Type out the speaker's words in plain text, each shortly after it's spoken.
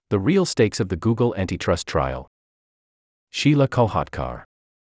The real stakes of the Google antitrust trial. Sheila Kolhatkar.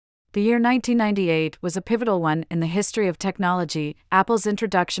 The year 1998 was a pivotal one in the history of technology. Apple's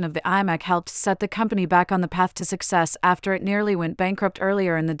introduction of the iMac helped set the company back on the path to success after it nearly went bankrupt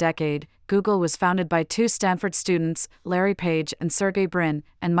earlier in the decade. Google was founded by two Stanford students, Larry Page and Sergey Brin,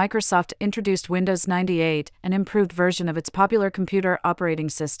 and Microsoft introduced Windows 98, an improved version of its popular computer operating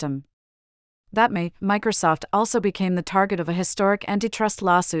system. That May, Microsoft also became the target of a historic antitrust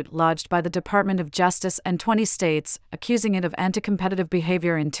lawsuit lodged by the Department of Justice and 20 states, accusing it of anti-competitive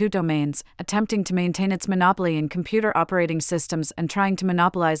behavior in two domains, attempting to maintain its monopoly in computer operating systems and trying to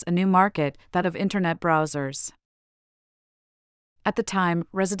monopolize a new market, that of Internet browsers. At the time,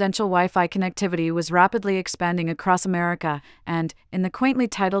 residential Wi-Fi connectivity was rapidly expanding across America, and, in the quaintly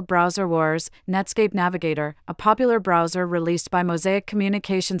titled Browser Wars, Netscape Navigator, a popular browser released by Mosaic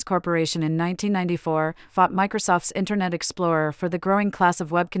Communications Corporation in 1994, fought Microsoft's Internet Explorer for the growing class of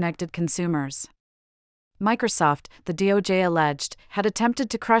web-connected consumers. Microsoft, the DOJ alleged, had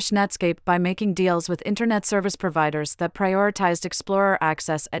attempted to crush Netscape by making deals with Internet service providers that prioritized Explorer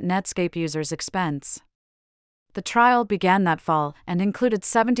access at Netscape users' expense. The trial began that fall and included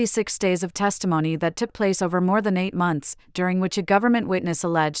 76 days of testimony that took place over more than 8 months, during which a government witness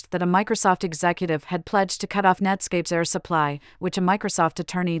alleged that a Microsoft executive had pledged to cut off Netscape's air supply, which a Microsoft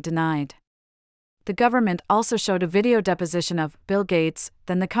attorney denied. The government also showed a video deposition of Bill Gates,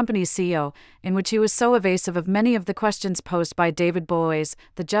 then the company's CEO, in which he was so evasive of many of the questions posed by David Boies,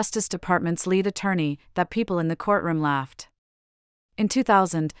 the Justice Department's lead attorney, that people in the courtroom laughed. In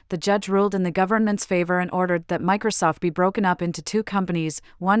 2000, the judge ruled in the government's favor and ordered that Microsoft be broken up into two companies,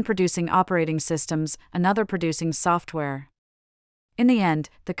 one producing operating systems, another producing software. In the end,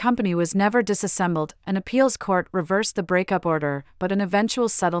 the company was never disassembled. An appeals court reversed the breakup order, but an eventual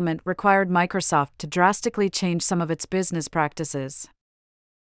settlement required Microsoft to drastically change some of its business practices.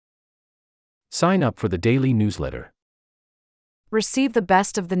 Sign up for the daily newsletter. Receive the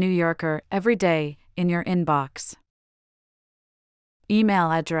best of The New Yorker every day in your inbox.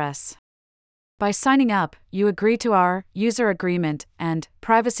 Email address. By signing up, you agree to our user agreement and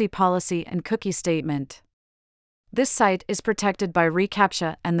privacy policy and cookie statement. This site is protected by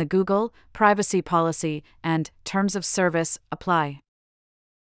reCAPTCHA, and the Google privacy policy and terms of service apply.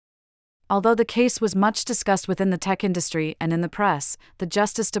 Although the case was much discussed within the tech industry and in the press, the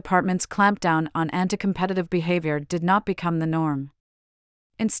Justice Department's clampdown on anti-competitive behavior did not become the norm.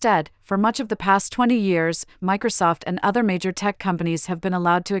 Instead, for much of the past 20 years, Microsoft and other major tech companies have been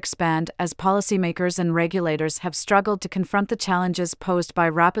allowed to expand as policymakers and regulators have struggled to confront the challenges posed by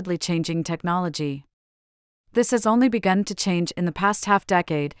rapidly changing technology. This has only begun to change in the past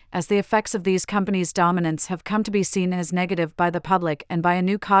half-decade, as the effects of these companies' dominance have come to be seen as negative by the public and by a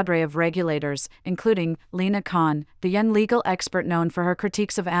new cadre of regulators, including Lina Khan, the young legal expert known for her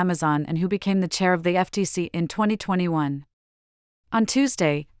critiques of Amazon and who became the chair of the FTC in 2021. On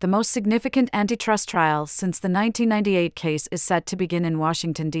Tuesday, the most significant antitrust trial since the 1998 case is set to begin in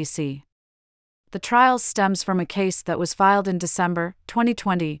Washington, D.C. The trial stems from a case that was filed in December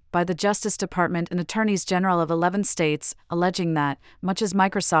 2020 by the Justice Department and attorneys general of 11 states, alleging that, much as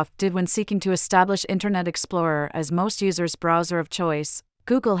Microsoft did when seeking to establish Internet Explorer as most users' browser of choice,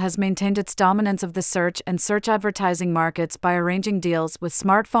 Google has maintained its dominance of the search and search advertising markets by arranging deals with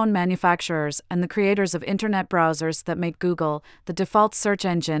smartphone manufacturers and the creators of Internet browsers that make Google, the default search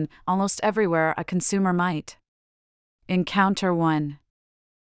engine, almost everywhere a consumer might encounter one.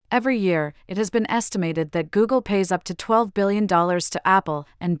 Every year, it has been estimated that Google pays up to $12 billion to Apple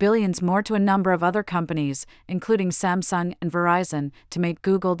and billions more to a number of other companies, including Samsung and Verizon, to make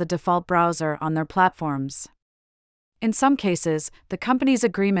Google the default browser on their platforms. In some cases, the company's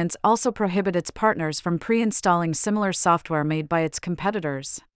agreements also prohibit its partners from pre-installing similar software made by its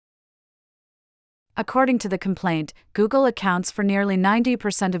competitors. According to the complaint, Google accounts for nearly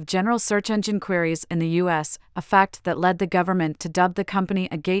 90% of general search engine queries in the U.S., a fact that led the government to dub the company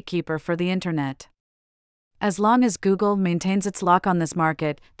a gatekeeper for the Internet. As long as Google maintains its lock on this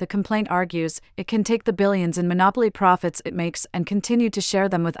market, the complaint argues, it can take the billions in monopoly profits it makes and continue to share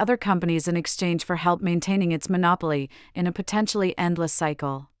them with other companies in exchange for help maintaining its monopoly, in a potentially endless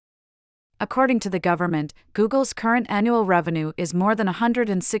cycle. According to the government, Google's current annual revenue is more than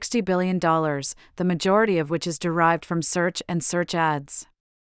 $160 billion, the majority of which is derived from search and search ads.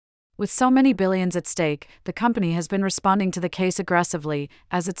 With so many billions at stake, the company has been responding to the case aggressively,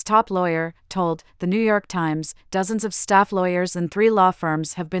 as its top lawyer told The New York Times. Dozens of staff lawyers and 3 law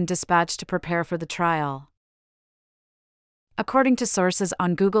firms have been dispatched to prepare for the trial. According to sources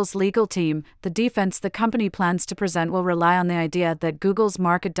on Google's legal team, the defense the company plans to present will rely on the idea that Google's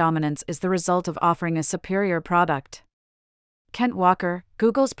market dominance is the result of offering a superior product. Kent Walker,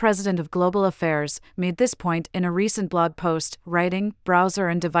 Google's president of global affairs, made this point in a recent blog post, writing, "Browser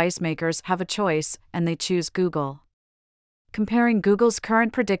and device makers have a choice, and they choose Google." Comparing Google's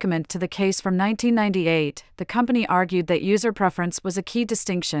current predicament to the case from 1998, the company argued that user preference was a key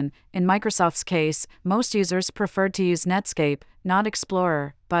distinction. In Microsoft's case, most users preferred to use Netscape, not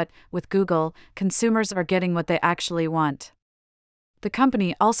Explorer, but, with Google, consumers are getting what they actually want. The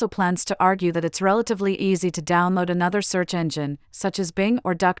company also plans to argue that it's relatively easy to download another search engine, such as Bing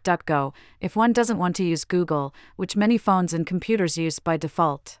or DuckDuckGo, if one doesn't want to use Google, which many phones and computers use by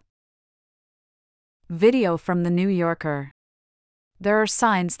default. Video from The New Yorker. There are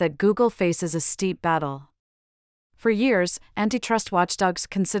signs that Google faces a steep battle. For years, antitrust watchdogs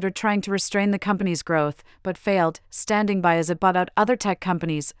considered trying to restrain the company's growth, but failed, standing by as it bought out other tech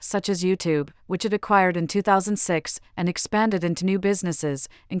companies, such as YouTube, which it acquired in 2006, and expanded into new businesses,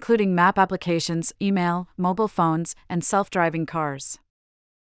 including map applications, email, mobile phones, and self-driving cars.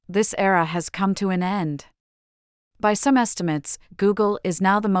 This era has come to an end. By some estimates, Google is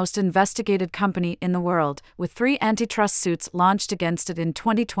now the most investigated company in the world, with 3 antitrust suits launched against it in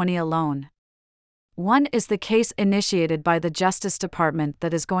 2020 alone. One is the case initiated by the Justice Department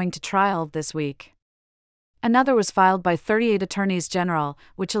that is going to trial this week. Another was filed by 38 attorneys general,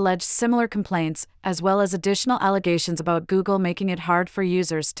 which alleged similar complaints, as well as additional allegations about Google making it hard for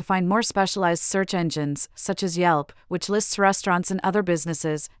users to find more specialized search engines, such as Yelp, which lists restaurants and other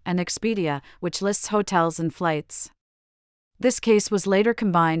businesses, and Expedia, which lists hotels and flights. This case was later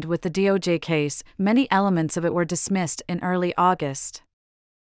combined with the DOJ case. Many elements of it were dismissed in early August.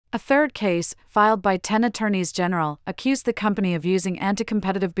 A third case, filed by 10 attorneys general, accused the company of using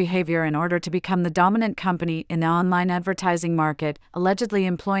anti-competitive behavior in order to become the dominant company in the online advertising market, allegedly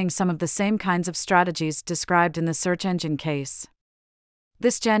employing some of the same kinds of strategies described in the search engine case.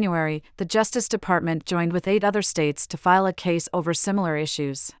 This January, the Justice Department joined with 8 other states to file a case over similar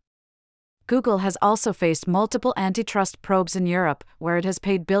issues. Google has also faced multiple antitrust probes in Europe, where it has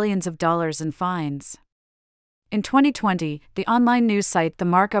paid billions of dollars in fines. In 2020, the online news site The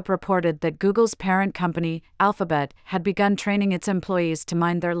Markup reported that Google's parent company, Alphabet, had begun training its employees to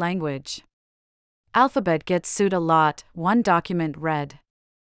mind their language. Alphabet gets sued a lot, one document read.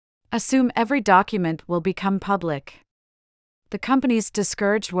 Assume every document will become public. The company's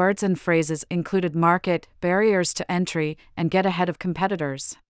discouraged words and phrases included market, barriers to entry, and get ahead of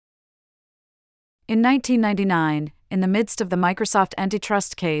competitors. In 1999, in the midst of the Microsoft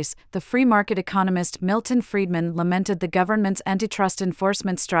antitrust case, the free market economist Milton Friedman lamented the government's antitrust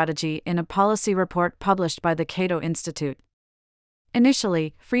enforcement strategy in a policy report published by the Cato Institute.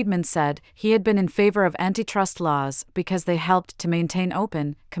 Initially, Friedman said he had been in favor of antitrust laws because they helped to maintain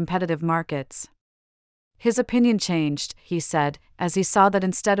open, competitive markets. His opinion changed, he said, as he saw that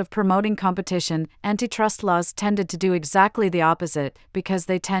instead of promoting competition, antitrust laws tended to do exactly the opposite, because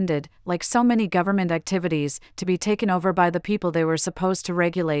they tended, like so many government activities, to be taken over by the people they were supposed to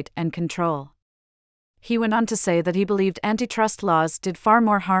regulate and control. He went on to say that he believed antitrust laws did far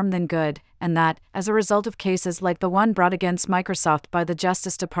more harm than good, and that, as a result of cases like the one brought against Microsoft by the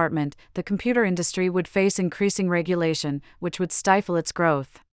Justice Department, the computer industry would face increasing regulation, which would stifle its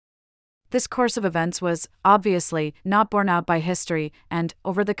growth. This course of events was, obviously, not borne out by history, and,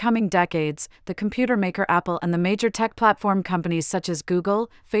 over the coming decades, the computer maker Apple and the major tech platform companies such as Google,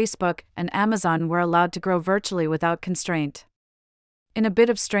 Facebook, and Amazon were allowed to grow virtually without constraint. In a bit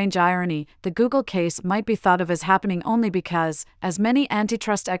of strange irony, the Google case might be thought of as happening only because, as many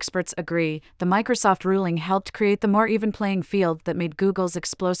antitrust experts agree, the Microsoft ruling helped create the more even playing field that made Google's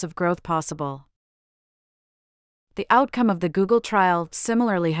explosive growth possible. The outcome of the Google trial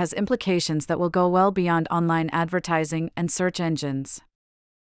similarly has implications that will go well beyond online advertising and search engines.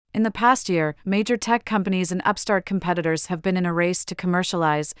 In the past year, major tech companies and upstart competitors have been in a race to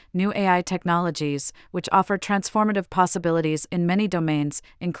commercialize new AI technologies, which offer transformative possibilities in many domains,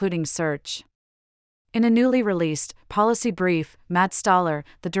 including search. In a newly released policy brief, Matt Stoller,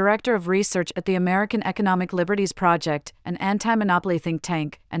 the director of research at the American Economic Liberties Project, an anti-monopoly think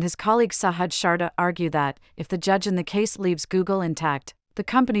tank, and his colleague Sahad Sharda argue that, if the judge in the case leaves Google intact, the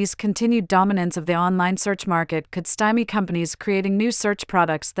company's continued dominance of the online search market could stymie companies creating new search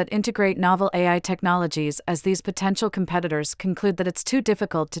products that integrate novel AI technologies, as these potential competitors conclude that it's too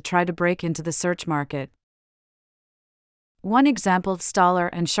difficult to try to break into the search market. One example Stoller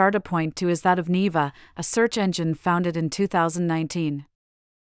and Sharda point to is that of Neeva, a search engine founded in 2019.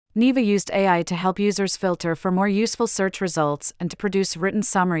 Neeva used AI to help users filter for more useful search results and to produce written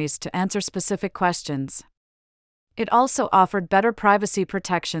summaries to answer specific questions. It also offered better privacy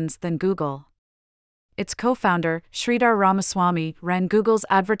protections than Google. Its co-founder, Sridhar Ramaswamy, ran Google's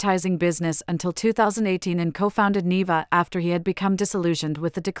advertising business until 2018 and co-founded Neeva after he had become disillusioned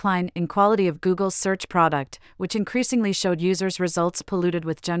with the decline in quality of Google's search product, which increasingly showed users' results polluted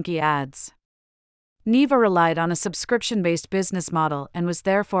with junky ads. Neeva relied on a subscription-based business model and was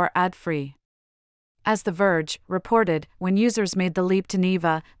therefore ad-free. As The Verge reported, when users made the leap to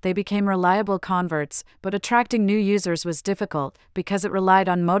Neeva, they became reliable converts, but attracting new users was difficult because it relied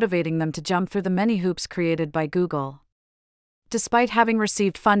on motivating them to jump through the many hoops created by Google. Despite having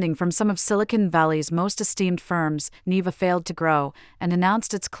received funding from some of Silicon Valley's most esteemed firms, Neeva failed to grow and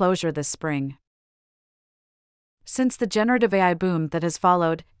announced its closure this spring. Since the generative AI boom that has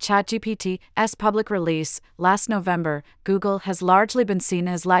followed ChatGPT's public release last November, Google has largely been seen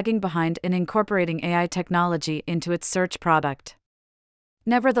as lagging behind in incorporating AI technology into its search product.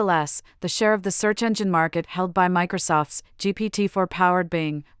 Nevertheless, the share of the search engine market held by Microsoft's GPT-4-powered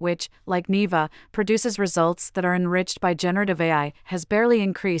Bing, which, like Neeva, produces results that are enriched by generative AI, has barely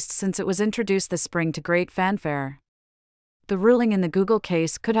increased since it was introduced this spring to great fanfare. The ruling in the Google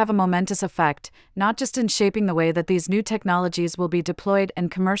case could have a momentous effect, not just in shaping the way that these new technologies will be deployed and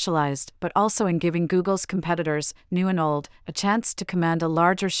commercialized, but also in giving Google's competitors, new and old, a chance to command a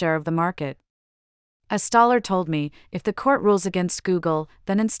larger share of the market. As Stoller told me, if the court rules against Google,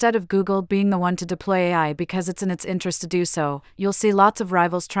 then instead of Google being the one to deploy AI because it's in its interest to do so, you'll see lots of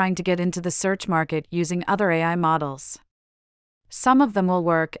rivals trying to get into the search market using other AI models. Some of them will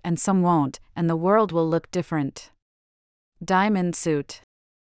work and some won't, and the world will look different. Diamond suit.